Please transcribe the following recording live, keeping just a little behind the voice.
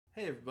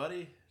Hey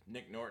everybody,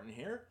 Nick Norton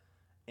here,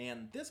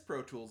 and this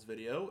Pro Tools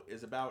video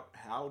is about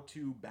how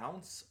to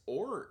bounce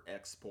or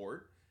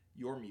export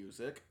your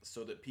music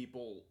so that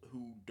people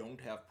who don't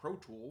have Pro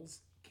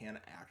Tools can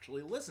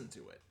actually listen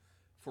to it.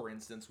 For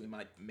instance, we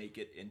might make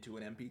it into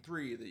an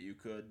MP3 that you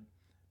could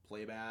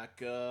play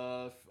back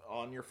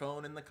on your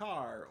phone in the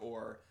car,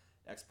 or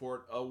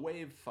export a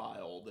WAV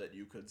file that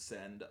you could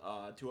send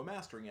to a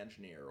mastering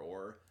engineer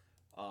or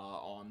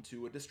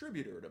onto a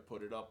distributor to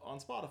put it up on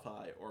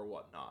Spotify or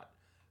whatnot.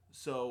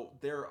 So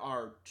there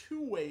are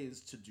two ways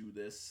to do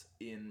this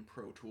in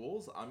Pro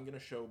Tools. I'm going to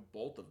show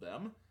both of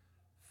them.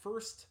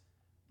 First,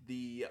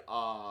 the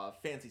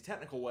fancy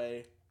technical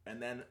way,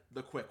 and then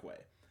the quick way.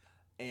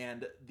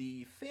 And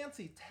the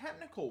fancy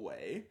technical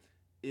way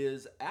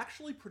is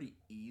actually pretty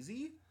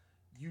easy.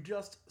 You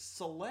just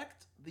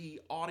select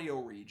the audio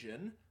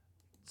region,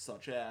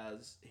 such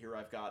as here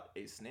I've got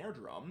a snare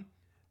drum,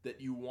 that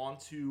you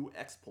want to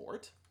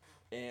export,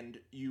 and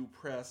you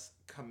press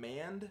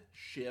Command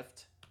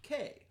Shift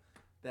K.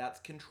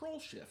 That's Control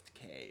Shift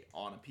K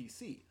on a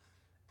PC.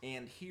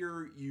 And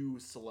here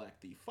you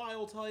select the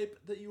file type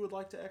that you would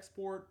like to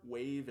export.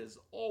 WAV is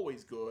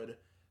always good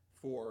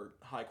for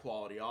high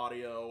quality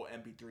audio.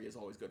 MP3 is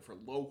always good for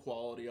low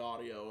quality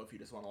audio if you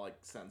just want to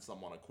send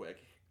someone a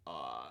quick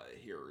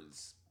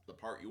here's the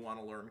part you want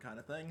to learn kind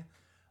of thing.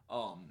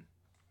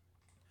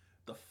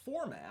 The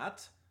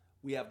format,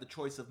 we have the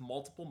choice of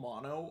multiple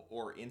mono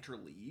or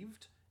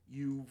interleaved.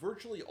 You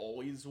virtually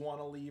always want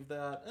to leave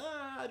that.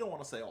 I don't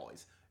want to say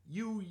always.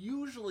 You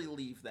usually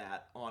leave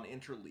that on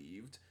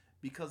interleaved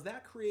because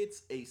that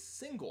creates a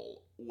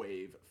single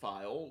WAV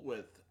file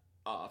with,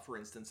 for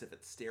instance, if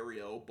it's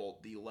stereo,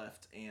 both the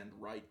left and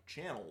right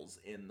channels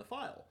in the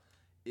file.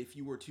 If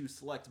you were to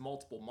select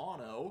multiple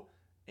mono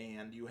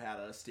and you had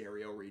a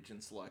stereo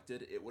region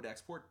selected, it would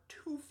export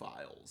two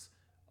files,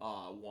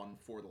 one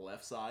for the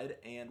left side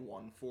and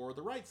one for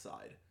the right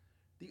side.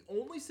 The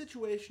only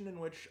situation in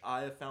which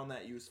I have found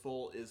that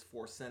useful is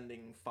for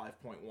sending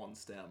 5.1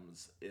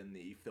 stems in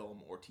the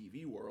film or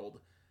TV world,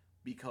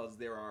 because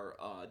there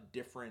are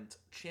different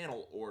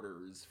channel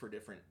orders for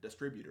different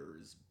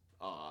distributors.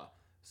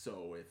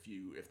 So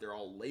if they're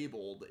all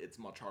labeled, it's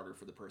much harder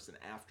for the person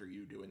after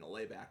you doing the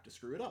layback to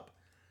screw it up.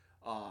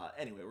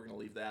 Anyway, we're going to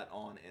leave that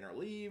on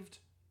interleaved.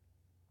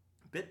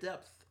 Bit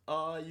depth,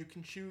 you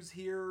can choose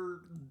here.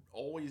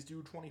 Always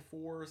do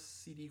 24.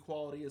 CD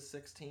quality is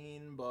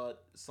 16,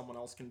 but someone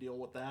else can deal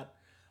with that.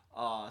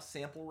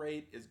 Sample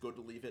rate is good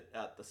to leave it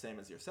at the same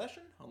as your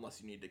session,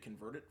 unless you need to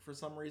convert it for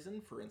some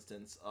reason. For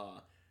instance,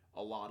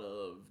 a lot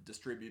of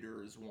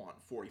distributors want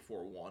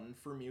 44.1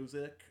 for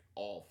music.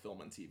 All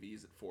film and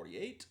TVs at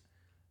 48.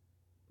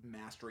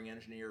 Mastering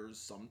engineers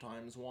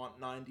sometimes want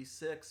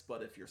 96,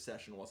 but if your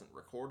session wasn't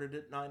recorded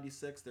at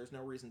 96, there's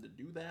no reason to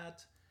do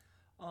that.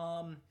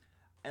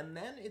 And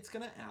then it's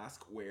going to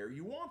ask where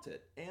you want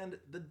it. And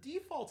the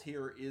default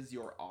here is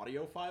your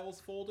audio files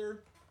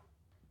folder.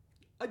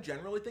 I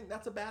generally think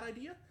that's a bad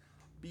idea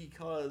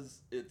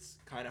because it's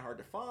kind of hard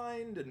to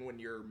find, and when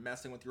you're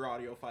messing with your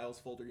audio files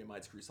folder, you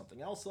might screw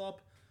something else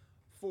up.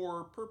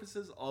 For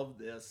purposes of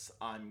this,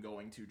 I'm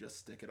going to just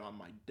stick it on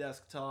my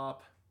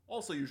desktop.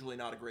 Also, usually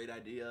not a great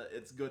idea.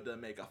 It's good to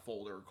make a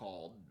folder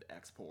called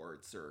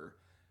exports or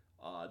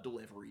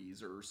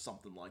deliveries or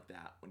something like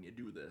that when you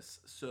do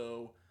this.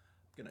 So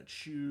I'm gonna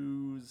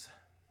choose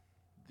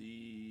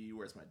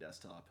where's my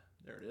desktop?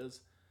 There it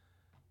is.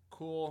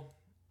 Cool.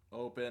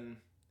 Open,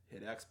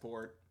 hit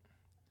export.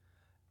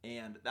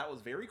 And that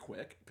was very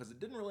quick because it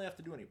didn't really have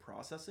to do any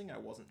processing. I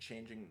wasn't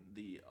changing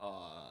the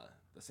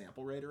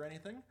sample rate or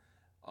anything.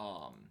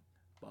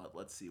 But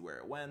let's see where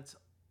it went.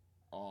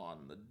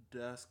 On the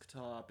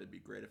desktop, it'd be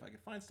great if I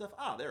could find stuff.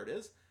 There it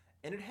is.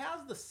 And it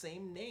has the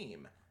same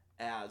name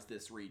as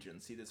this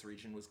region. See, this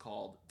region was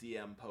called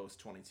DM Post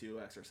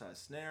 22 Exercise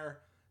Snare.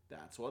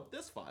 That's what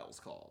this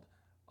file's called.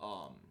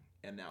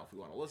 And now if we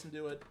want to listen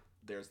to it,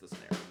 there's the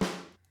snare.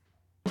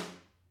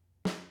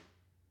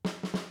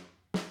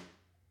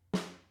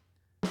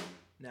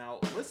 Now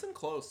listen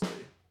closely.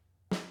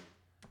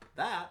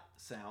 That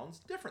sounds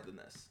different than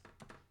this.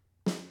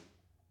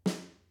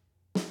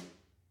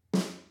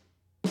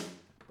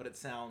 But it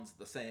sounds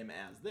the same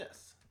as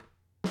this.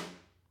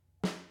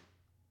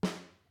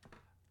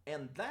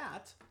 And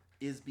that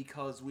is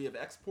because we have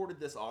exported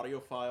this audio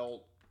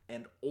file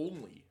and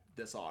only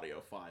this audio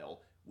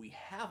file. We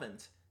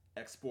haven't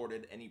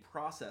exported any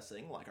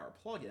processing, like our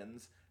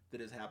plugins,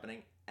 that is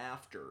happening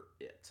after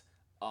it.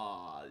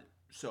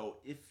 So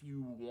if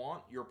you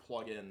want your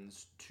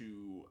plugins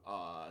to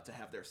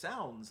have their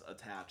sounds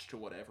attached to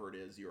whatever it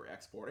is you're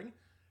exporting,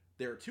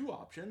 there are two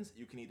options.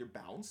 You can either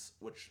bounce,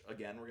 which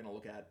again we're going to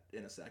look at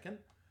in a second,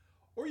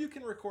 or you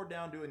can record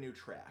down to a new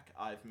track.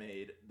 I've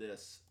made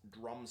this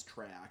drums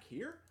track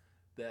here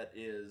that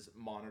is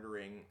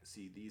monitoring,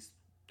 see, these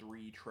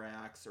 3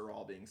 tracks are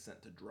all being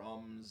sent to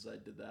drums. I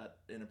did that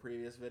in a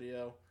previous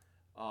video.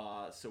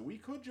 So we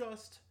could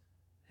just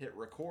hit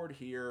record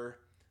here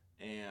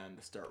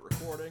and start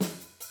recording.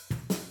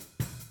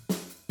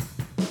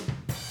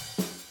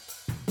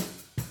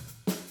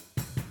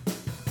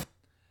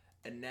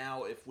 And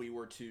now if we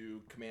were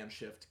to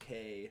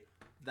Command-Shift-K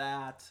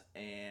that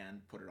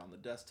and put it on the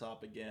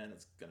desktop again,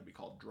 it's going to be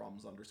called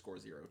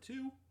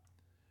drums_02.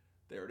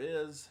 There it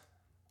is.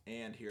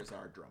 And here's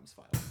our drums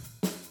file.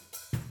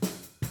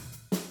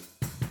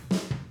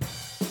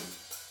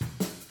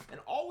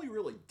 And all we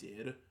really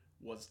did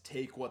was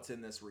take what's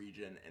in this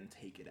region and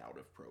take it out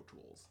of Pro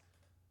Tools.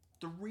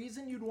 The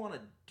reason you'd want to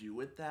do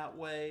it that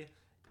way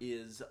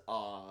is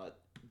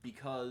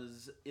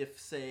because if,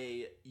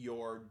 say,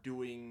 you're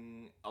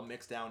doing a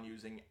mixdown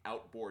using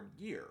outboard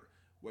gear,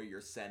 where you're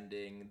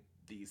sending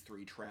these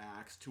 3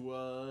 tracks to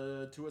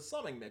a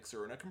summing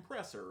mixer and a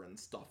compressor and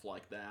stuff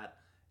like that,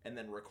 and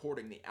then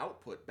recording the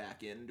output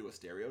back into a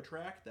stereo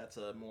track, that's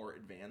a more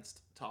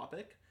advanced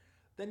topic,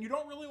 then you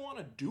don't really want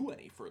to do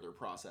any further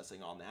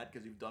processing on that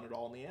because you've done it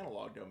all in the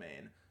analog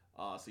domain.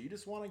 So you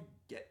just want to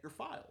get your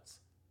files.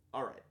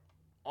 All right,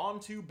 on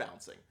to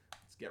bouncing.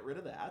 Let's get rid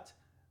of that.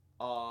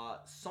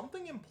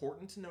 Something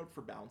important to note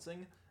for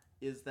bouncing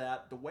is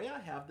that the way I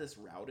have this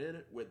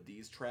routed with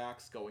these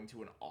tracks going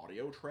to an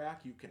audio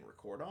track you can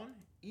record on,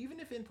 even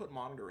if input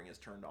monitoring is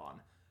turned on,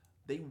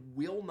 they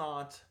will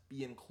not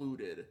be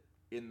included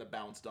in the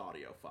bounced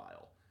audio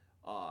file.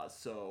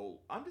 So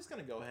I'm just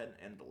going to go ahead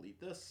and delete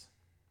this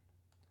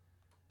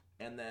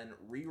and then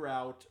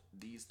reroute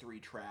these 3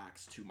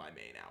 tracks to my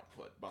main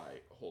output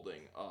by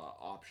holding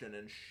Option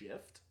and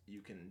Shift. You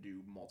can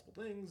do multiple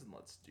things, and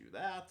let's do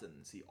that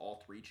and see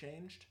all 3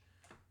 changed.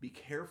 Be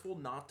careful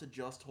not to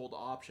just hold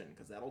Option,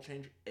 because that'll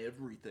change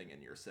everything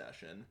in your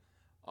session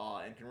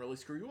and can really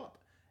screw you up.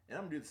 And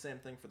I'm going to do the same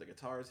thing for the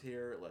guitars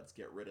here. Let's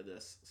get rid of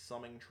this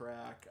summing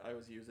track I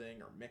was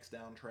using, or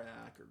mixdown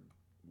track, or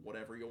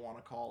whatever you want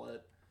to call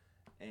it.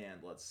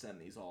 And let's send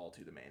these all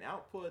to the main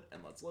output,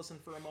 and let's listen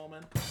for a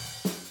moment.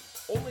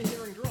 Only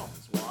hearing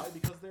drums. Why?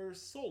 Because they're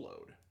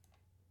soloed.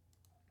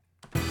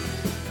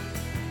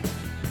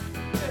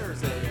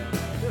 There's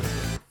this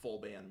is full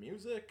band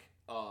music.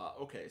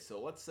 Okay,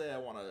 so let's say I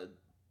want to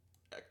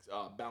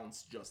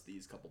bounce just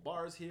these couple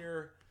bars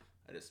here.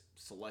 I just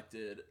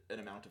selected an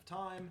amount of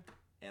time,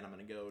 and I'm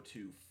going to go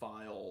to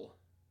File,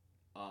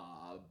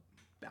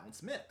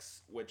 Bounce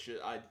Mix, which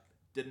I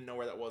didn't know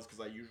where that was because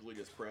I usually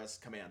just press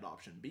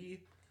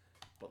Command-Option-B.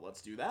 But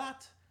let's do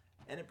that,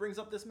 and it brings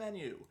up this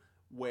menu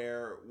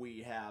where we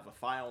have a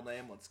file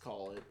name, let's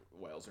call it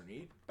Whales Are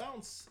Neat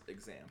Bounce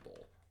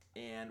Example.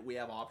 And we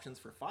have options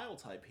for file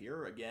type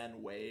here. Again,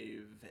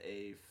 WAV,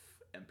 AIF,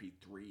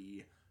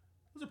 MP3.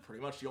 Those are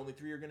pretty much the only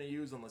 3 you're going to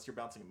use unless you're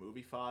bouncing a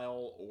movie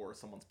file or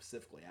someone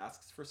specifically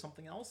asks for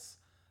something else.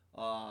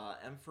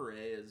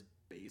 M4A is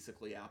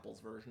basically Apple's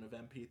version of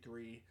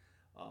MP3.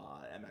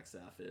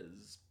 MXF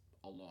is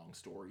a long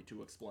story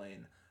to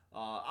explain.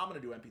 I'm going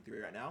to do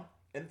MP3 right now.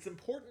 And it's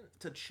important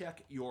to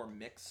check your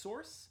mix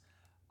source.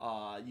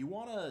 You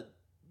want to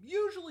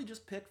usually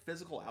just pick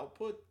physical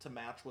output to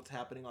match what's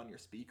happening on your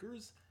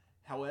speakers.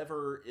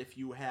 However, if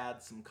you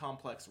had some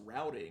complex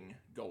routing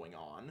going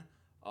on,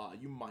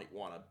 you might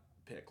want to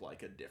pick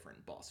like a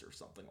different bus or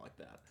something like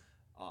that.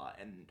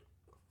 And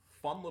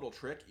fun little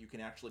trick, you can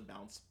actually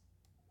bounce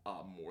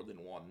more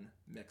than one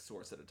mix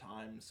source at a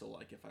time. So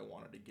like if I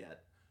wanted to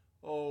get,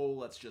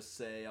 let's just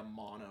say a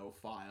mono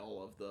file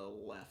of the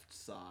left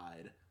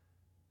side,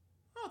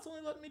 it's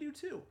only letting me do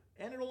 2.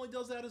 And it only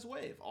does that as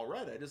WAV. All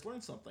right, I just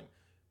learned something.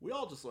 We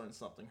all just learned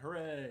something.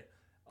 Hooray.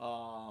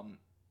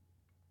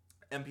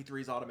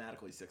 MP3 is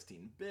automatically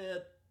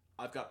 16-bit.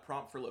 I've got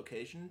prompt for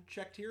location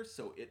checked here,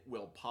 so it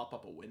will pop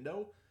up a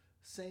window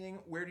saying,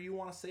 where do you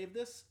want to save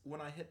this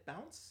when I hit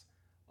bounce?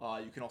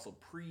 You can also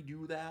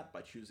pre-do that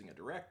by choosing a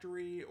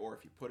directory, or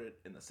if you put it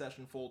in the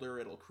session folder,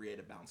 it'll create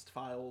a bounced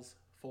files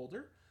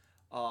folder.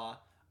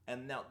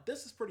 And now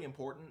this is pretty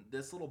important.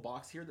 This little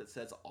box here that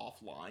says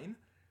offline,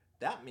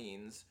 that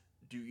means,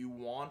 do you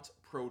want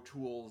Pro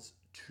Tools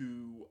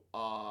to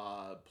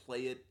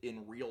play it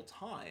in real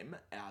time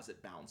as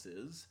it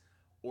bounces,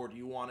 or do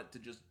you want it to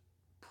just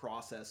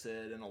process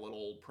it and a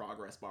little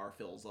progress bar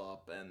fills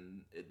up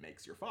and it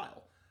makes your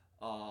file?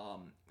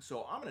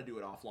 So I'm going to do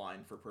it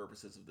offline for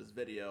purposes of this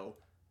video.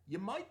 You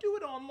might do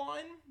it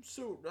online,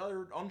 so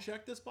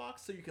uncheck this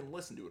box so you can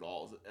listen to it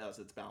all as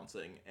it's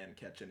bouncing and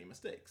catch any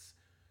mistakes.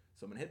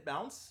 So I'm going to hit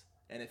bounce,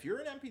 and if you're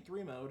in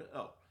MP3 mode,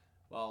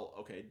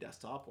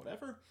 desktop,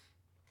 whatever,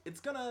 it's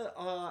going to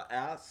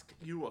ask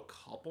you a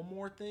couple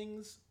more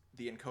things.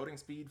 The encoding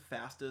speed,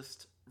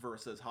 fastest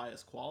versus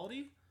highest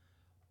quality.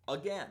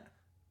 Again,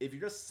 if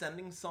you're just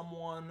sending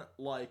someone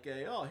like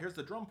here's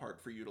the drum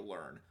part for you to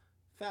learn,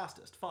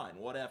 fastest, fine,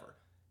 whatever.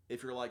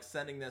 If you're like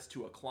sending this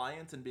to a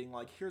client and being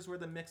like, here's where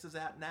the mix is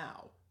at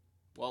now,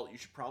 well, you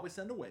should probably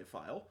send a WAV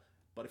file.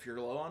 But if you're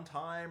low on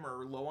time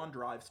or low on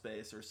drive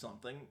space or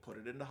something, put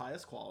it into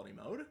highest quality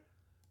mode.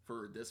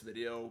 For this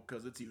video,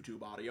 because it's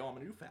YouTube audio, I'm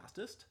going to do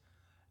fastest.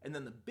 And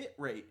then the bit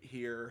rate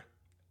here,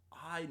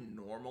 I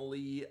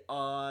normally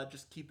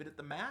just keep it at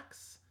the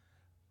max.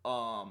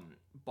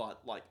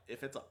 But like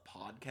if it's a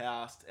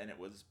podcast and it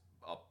was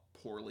a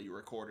poorly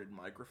recorded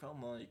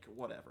microphone, like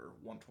whatever,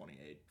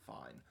 128,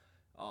 fine.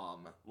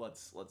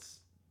 Let's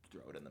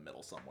throw it in the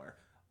middle somewhere.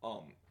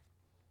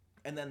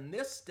 And then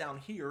this down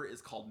here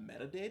is called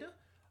metadata,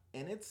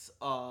 and it's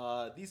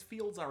these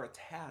fields are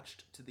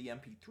attached to the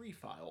MP3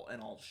 file,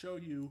 and I'll show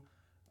you,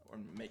 or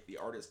make the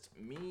artist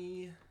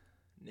me,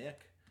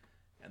 Nick,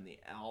 and the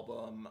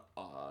album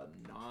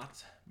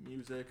not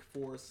music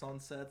for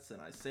sunsets,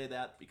 and I say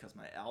that because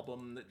my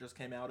album that just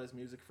came out is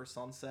music for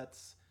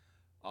sunsets,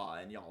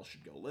 and y'all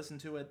should go listen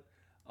to it.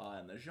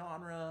 And the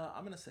genre,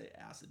 I'm gonna say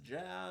acid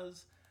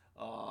jazz,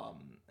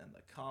 and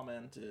the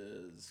comment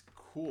is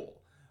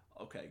cool.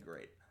 Okay,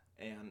 great.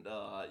 And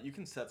you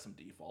can set some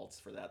defaults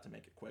for that to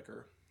make it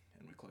quicker.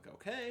 And we click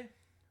OK.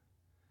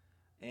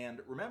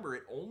 And remember,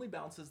 it only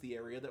bounces the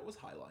area that was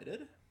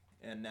highlighted.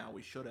 And now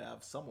we should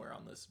have somewhere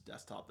on this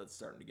desktop that's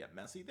starting to get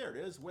messy. There it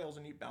is, Whales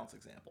and Neat Bounce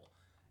example.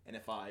 And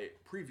if I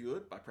preview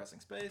it by pressing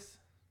space,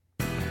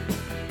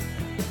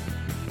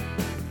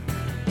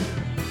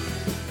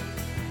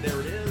 there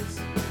it is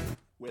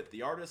with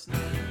the artist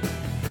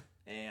name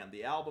and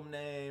the album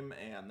name,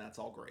 and that's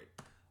all great.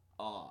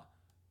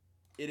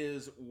 It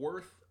is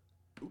worth,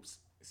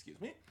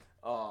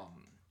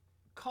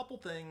 couple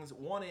things.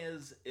 One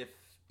is, if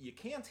you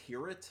can't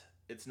hear it,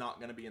 it's not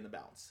going to be in the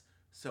bounce.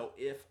 So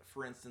if,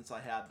 for instance,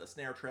 I had the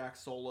snare track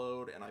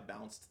soloed and I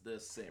bounced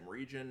this same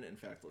region, in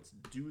fact, let's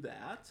do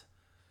that.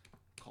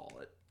 Call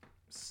it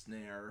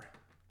snare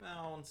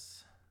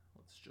bounce.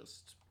 Let's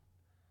just,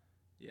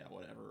 yeah,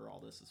 whatever, all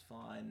this is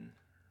fine.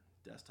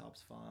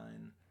 Desktop's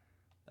fine.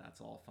 That's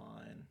all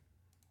fine.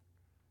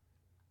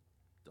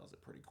 Does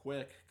it pretty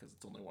quick because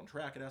it's only one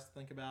track it has to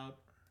think about.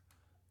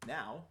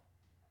 Now,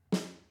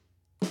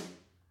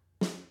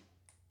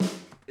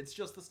 it's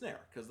just the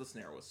snare because the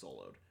snare was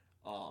soloed.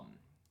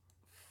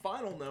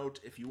 Final note,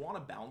 if you want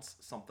to bounce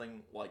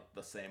something like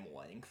the same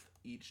length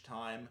each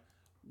time,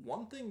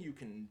 one thing you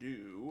can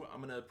do,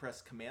 I'm going to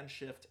press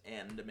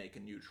Command-Shift-N to make a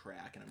new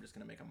track, and I'm just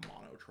going to make a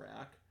mono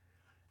track.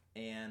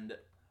 And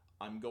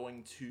I'm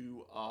going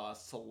to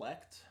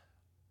select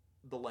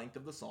the length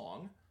of the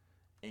song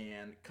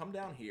and come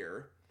down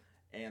here,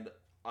 and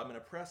I'm going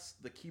to press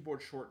the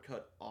keyboard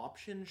shortcut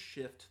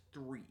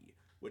Option-Shift-3,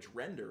 which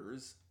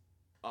renders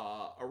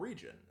a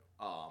region.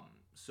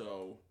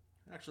 So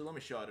actually, let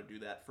me show you how to do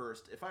that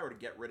first. If I were to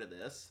get rid of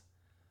this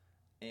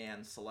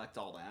and select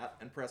all that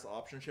and press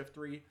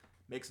Option-Shift-3,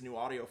 makes a new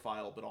audio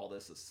file, but all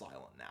this is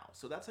silent now.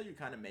 So that's how you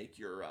kind of make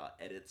your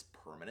edits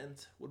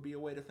permanent, would be a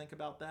way to think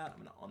about that.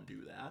 I'm going to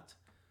undo that.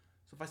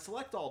 So if I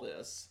select all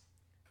this,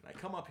 and I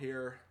come up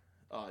here,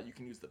 you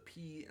can use the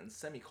P and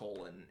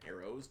semicolon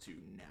arrows to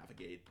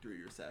navigate through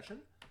your session.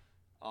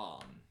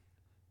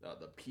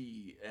 The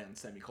P and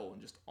semicolon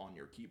just on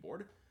your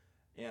keyboard.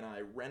 And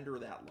I render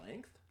that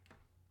length.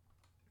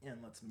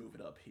 And let's move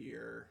it up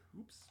here.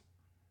 Oops.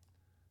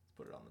 Let's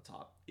put it on the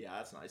top. Yeah,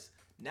 that's nice.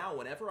 Now,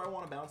 whenever I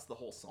want to bounce the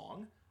whole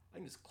song, I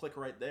can just click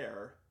right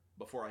there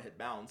before I hit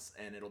bounce,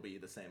 and it'll be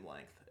the same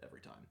length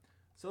every time.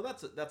 So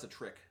that's a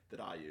trick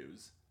that I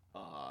use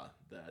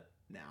that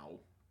now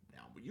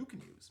you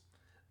can use.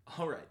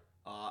 All right.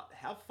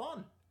 Have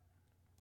fun.